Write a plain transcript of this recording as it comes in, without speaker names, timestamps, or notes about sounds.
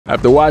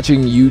After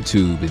watching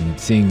YouTube and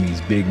seeing these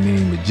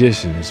big-name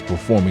magicians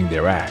performing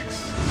their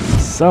acts,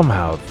 he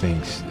somehow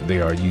thinks they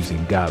are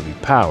using godly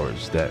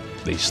powers that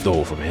they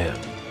stole from him.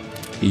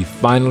 He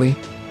finally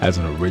has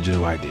an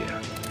original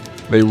idea.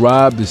 They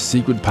robbed the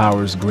secret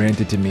powers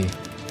granted to me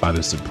by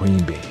the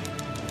Supreme Being.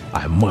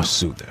 I must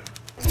sue them.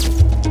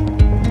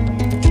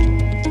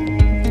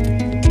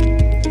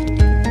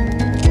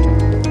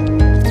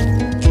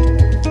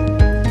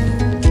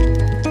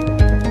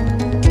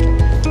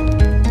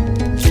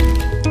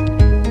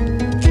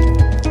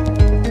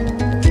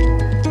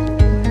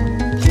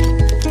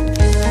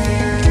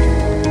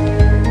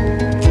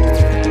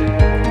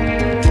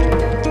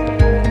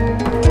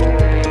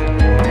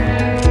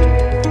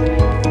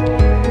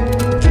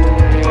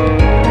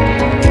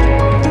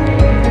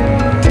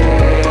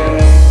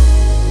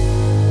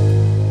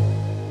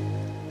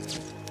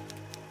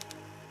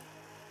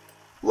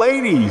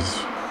 Ladies,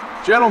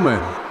 gentlemen,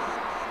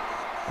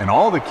 and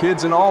all the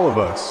kids in all of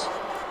us,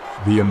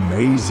 the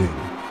amazing,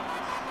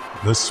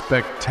 the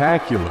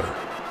spectacular,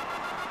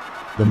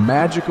 the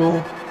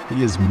magical,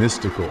 he is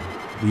mystical,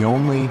 the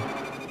only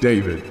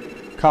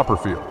David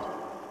Copperfield.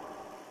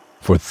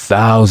 For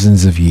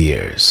thousands of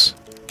years,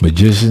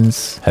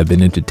 magicians have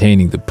been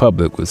entertaining the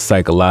public with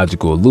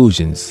psychological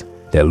illusions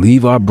that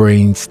leave our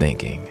brains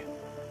thinking,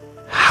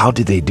 how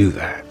did they do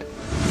that?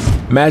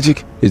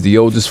 Magic is the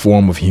oldest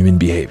form of human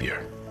behavior.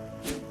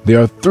 There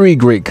are three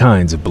great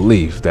kinds of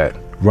belief that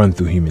run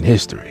through human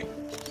history.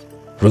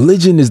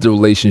 Religion is the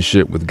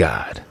relationship with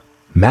God,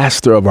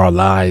 master of our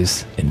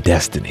lives and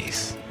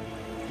destinies.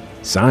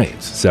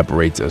 Science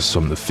separates us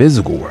from the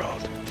physical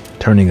world,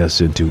 turning us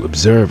into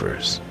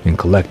observers and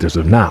collectors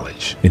of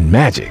knowledge. And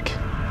magic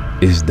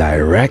is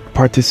direct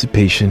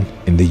participation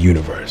in the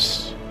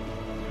universe.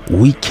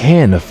 We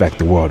can affect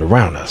the world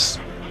around us,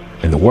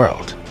 and the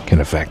world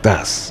can affect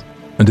us.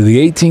 Until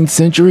the 18th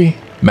century,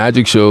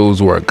 magic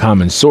shows were a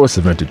common source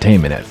of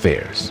entertainment at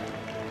fairs,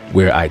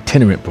 where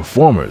itinerant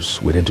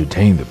performers would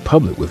entertain the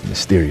public with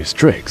mysterious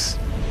tricks.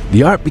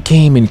 The art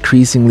became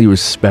increasingly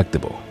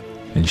respectable,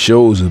 and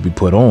shows would be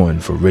put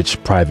on for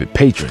rich private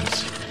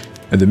patrons.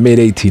 In the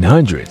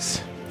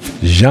mid-1800s,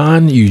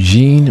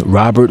 Jean-Eugene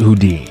Robert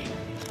Houdin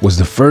was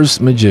the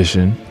first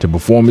magician to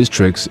perform his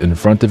tricks in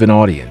front of an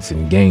audience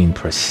and gain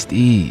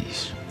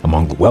prestige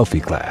among the wealthy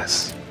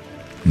class.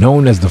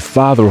 Known as the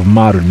father of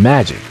modern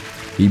magic,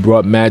 he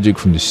brought magic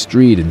from the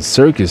street and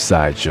circus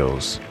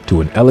sideshows to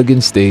an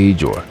elegant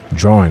stage or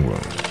drawing room.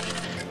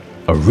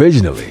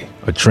 Originally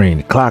a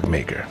trained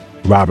clockmaker,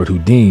 Robert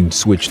Houdin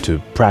switched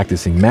to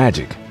practicing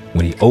magic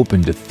when he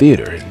opened a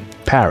theater in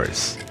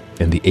Paris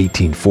in the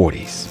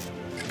 1840s.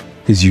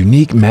 His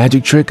unique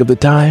magic trick of the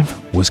time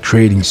was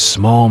creating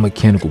small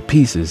mechanical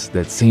pieces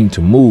that seemed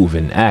to move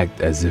and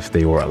act as if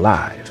they were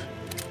alive.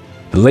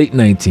 The late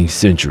 19th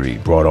century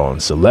brought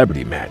on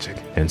celebrity magic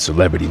and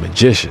celebrity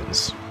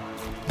magicians.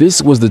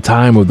 This was the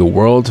time of the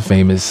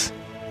world-famous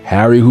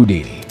Harry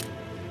Houdini,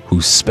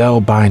 whose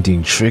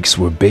spellbinding tricks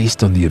were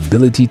based on the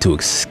ability to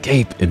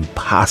escape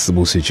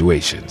impossible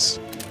situations.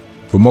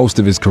 For most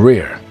of his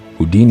career,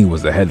 Houdini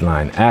was the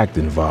headline act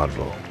in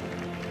vaudeville.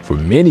 For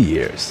many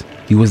years,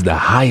 he was the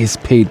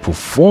highest-paid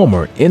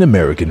performer in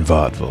American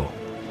vaudeville.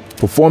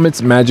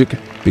 Performance magic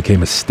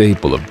became a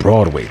staple of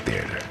Broadway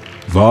theater,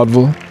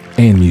 vaudeville,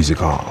 and music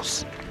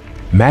halls.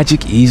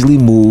 Magic easily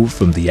moved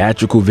from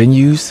theatrical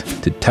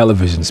venues to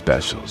television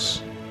specials,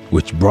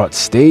 which brought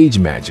stage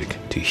magic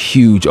to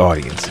huge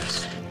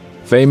audiences.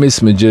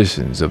 Famous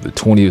magicians of the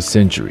 20th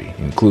century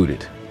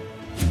included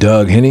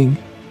Doug Henning,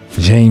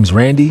 James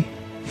Randi,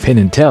 Penn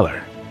and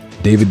Teller,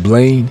 David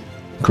Blaine,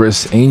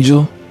 Chris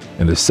Angel,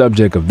 and the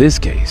subject of this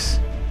case,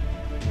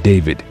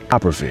 David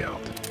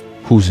Copperfield,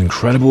 whose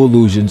incredible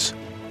illusions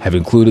have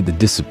included the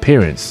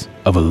disappearance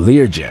of a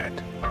Learjet,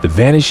 the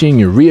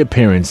vanishing and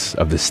reappearance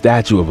of the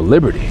Statue of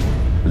Liberty,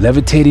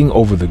 levitating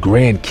over the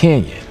Grand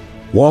Canyon,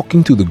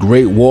 walking through the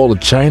Great Wall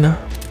of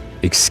China,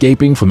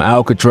 escaping from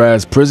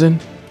Alcatraz prison,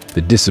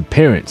 the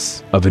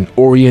disappearance of an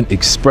Orient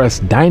Express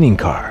dining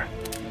car,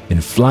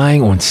 and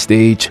flying on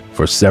stage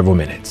for several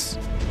minutes.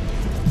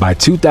 By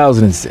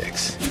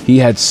 2006, he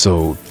had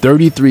sold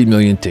 33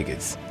 million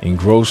tickets and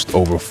grossed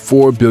over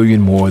 $4 billion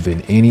more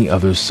than any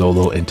other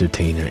solo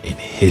entertainer in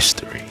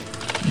history.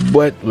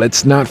 But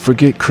let's not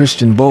forget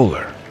Christian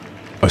Bowler,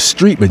 a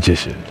street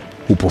magician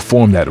who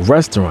performed at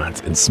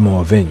restaurants and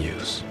small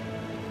venues.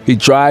 He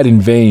tried in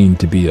vain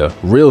to be a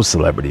real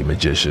celebrity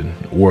magician,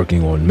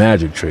 working on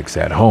magic tricks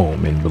at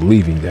home and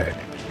believing that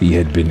he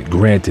had been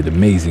granted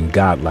amazing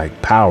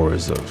godlike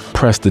powers of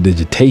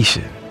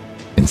prestidigitation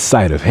and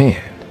sleight of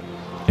hand,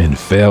 and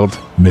failed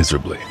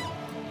miserably.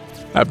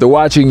 After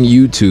watching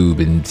YouTube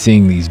and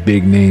seeing these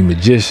big-name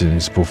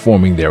magicians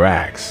performing their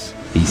acts,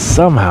 he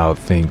somehow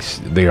thinks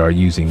they are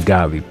using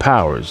godly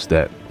powers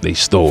that they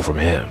stole from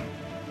him.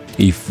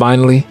 He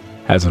finally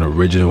has an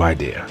original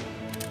idea.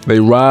 They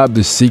robbed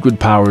the secret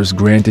powers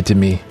granted to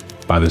me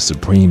by the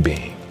Supreme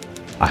Being.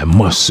 I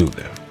must sue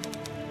them.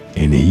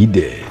 And he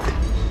did.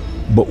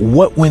 But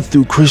what went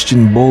through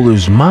Christian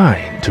Bowler's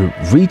mind to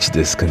reach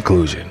this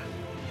conclusion?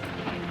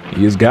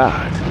 He is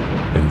God.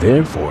 and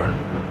therefore,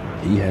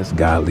 he has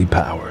godly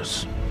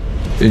powers.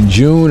 In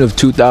June of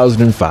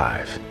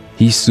 2005,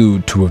 he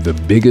sued two of the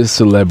biggest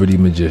celebrity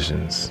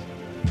magicians,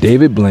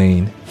 David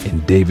Blaine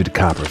and David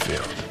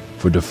Copperfield,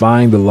 for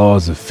defying the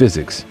laws of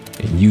physics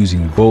and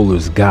using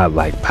Bowler's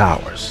godlike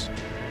powers.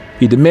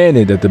 He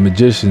demanded that the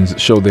magicians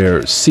show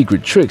their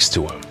secret tricks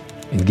to him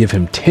and give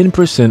him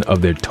 10%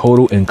 of their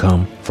total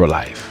income for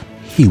life.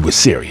 He was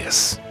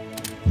serious.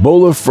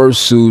 Bowler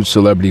first sued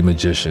celebrity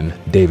magician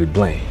David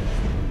Blaine.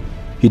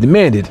 He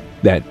demanded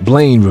that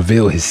Blaine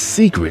reveal his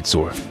secrets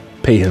or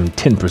pay him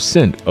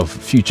 10% of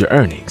future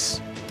earnings,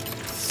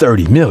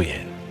 $30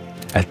 million.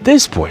 At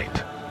this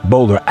point,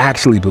 Bowler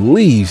actually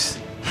believes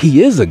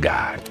he is a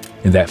god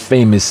and that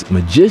famous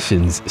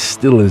magicians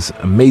steal his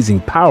amazing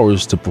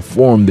powers to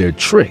perform their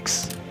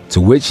tricks,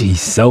 to which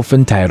he's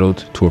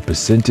self-entitled to a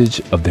percentage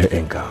of their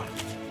income.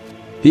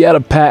 He had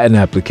a patent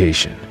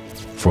application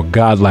for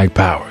godlike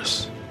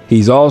powers.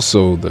 He's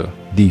also the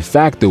de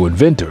facto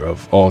inventor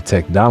of all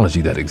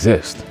technology that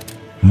exists.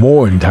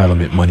 More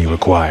entitlement money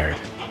required,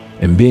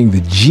 and being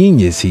the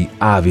genius he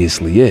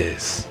obviously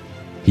is,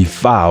 he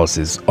files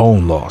his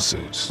own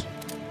lawsuits.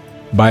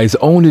 By his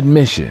own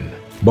admission,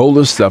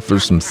 Bowler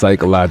suffers from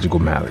psychological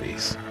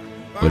maladies,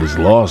 but his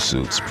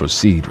lawsuits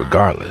proceed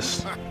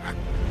regardless.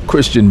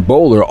 Christian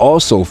Bowler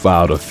also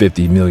filed a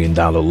 $50 million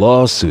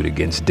lawsuit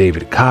against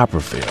David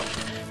Copperfield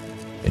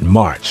in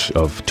March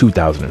of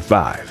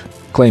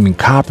 2005, claiming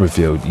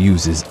Copperfield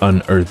uses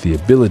unearthly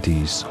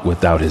abilities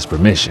without his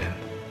permission.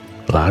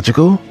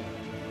 Logical?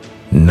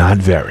 Not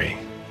very.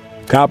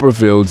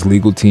 Copperfield's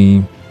legal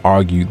team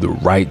argued the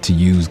right to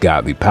use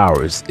godly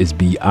powers is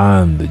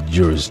beyond the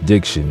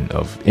jurisdiction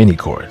of any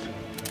court.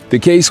 The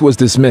case was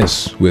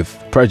dismissed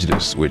with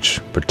prejudice, which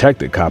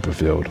protected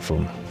Copperfield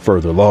from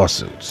further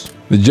lawsuits.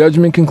 The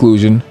judgment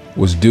conclusion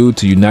was due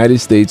to United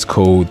States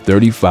Code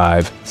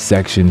 35,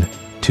 Section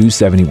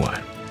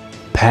 271,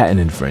 patent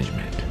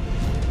infringement,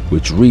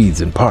 which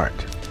reads in part,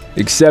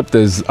 except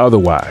as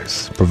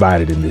otherwise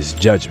provided in this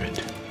judgment,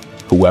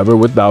 whoever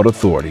without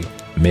authority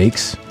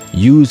makes,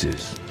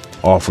 uses,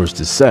 offers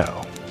to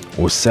sell,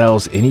 or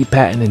sells any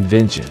patent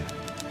invention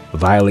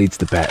violates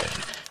the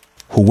patent.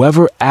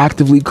 Whoever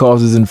actively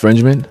causes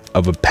infringement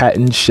of a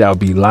patent shall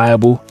be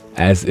liable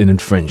as an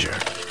infringer.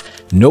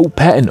 No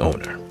patent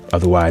owner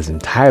otherwise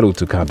entitled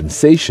to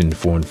compensation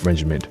for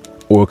infringement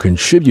or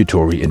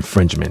contributory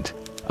infringement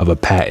of a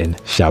patent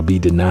shall be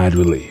denied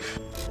relief.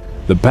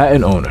 The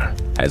patent owner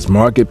has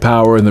market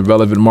power in the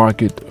relevant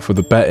market for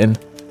the patent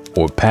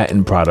or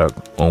patent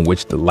product on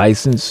which the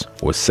license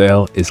or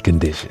sale is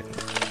conditioned.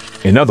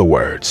 In other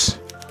words,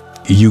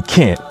 you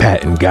can't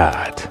patent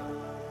God.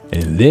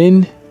 And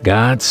then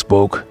God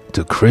spoke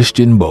to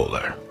Christian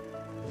Bowler.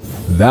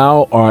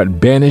 Thou art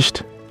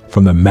banished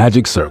from the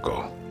magic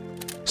circle.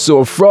 So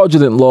a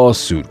fraudulent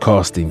lawsuit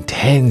costing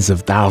tens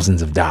of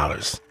thousands of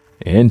dollars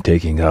and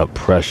taking up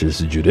precious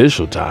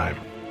judicial time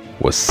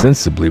was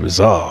sensibly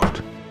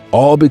resolved,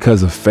 all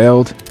because a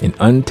failed and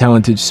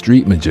untalented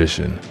street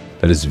magician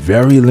that his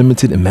very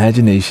limited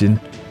imagination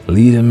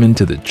lead him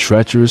into the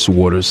treacherous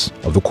waters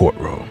of the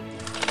courtroom.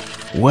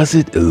 Was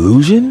it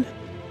illusion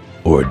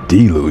or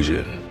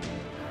delusion?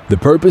 The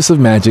purpose of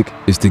magic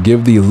is to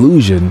give the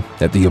illusion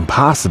that the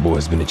impossible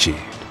has been achieved.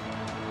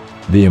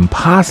 The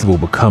impossible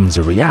becomes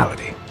a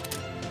reality,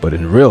 but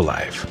in real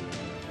life,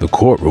 the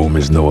courtroom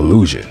is no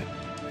illusion.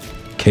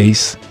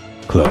 Case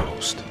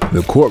closed.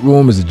 The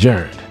courtroom is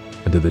adjourned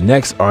until the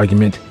next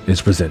argument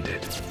is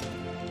presented.